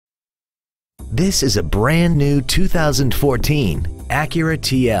This is a brand new 2014 Acura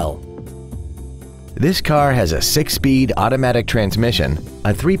TL. This car has a 6-speed automatic transmission,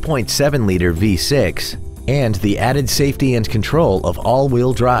 a 3.7-liter V6, and the added safety and control of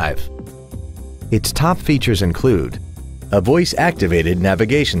all-wheel drive. Its top features include a voice-activated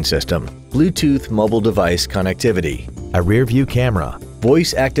navigation system, Bluetooth mobile device connectivity, a rear-view camera,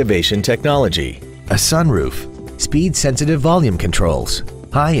 voice activation technology, a sunroof, speed-sensitive volume controls,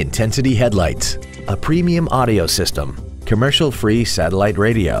 high-intensity headlights, a premium audio system, commercial-free satellite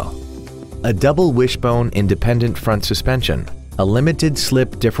radio, a double wishbone independent front suspension, a limited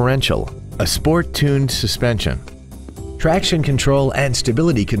slip differential, a sport-tuned suspension, traction control and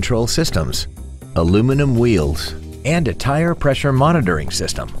stability control systems, aluminum wheels, and a tire pressure monitoring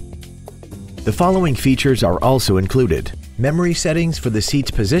system. The following features are also included: memory settings for the seat's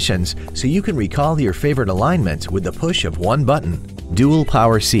positions so you can recall your favorite alignments with the push of one button, dual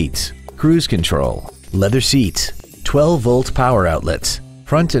power seats, cruise control, leather seats, 12-volt power outlets,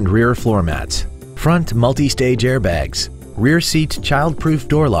 front and rear floor mats, front multi-stage airbags, rear seat child-proof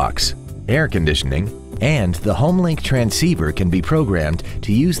door locks, air conditioning, and the HomeLink transceiver can be programmed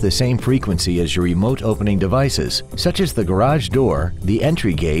to use the same frequency as your remote opening devices, such as the garage door, the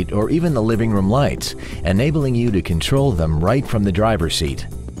entry gate, or even the living room lights, enabling you to control them right from the driver's seat.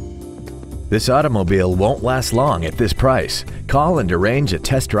 This automobile won't last long at this price. Call and arrange a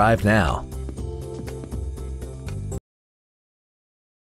test drive now.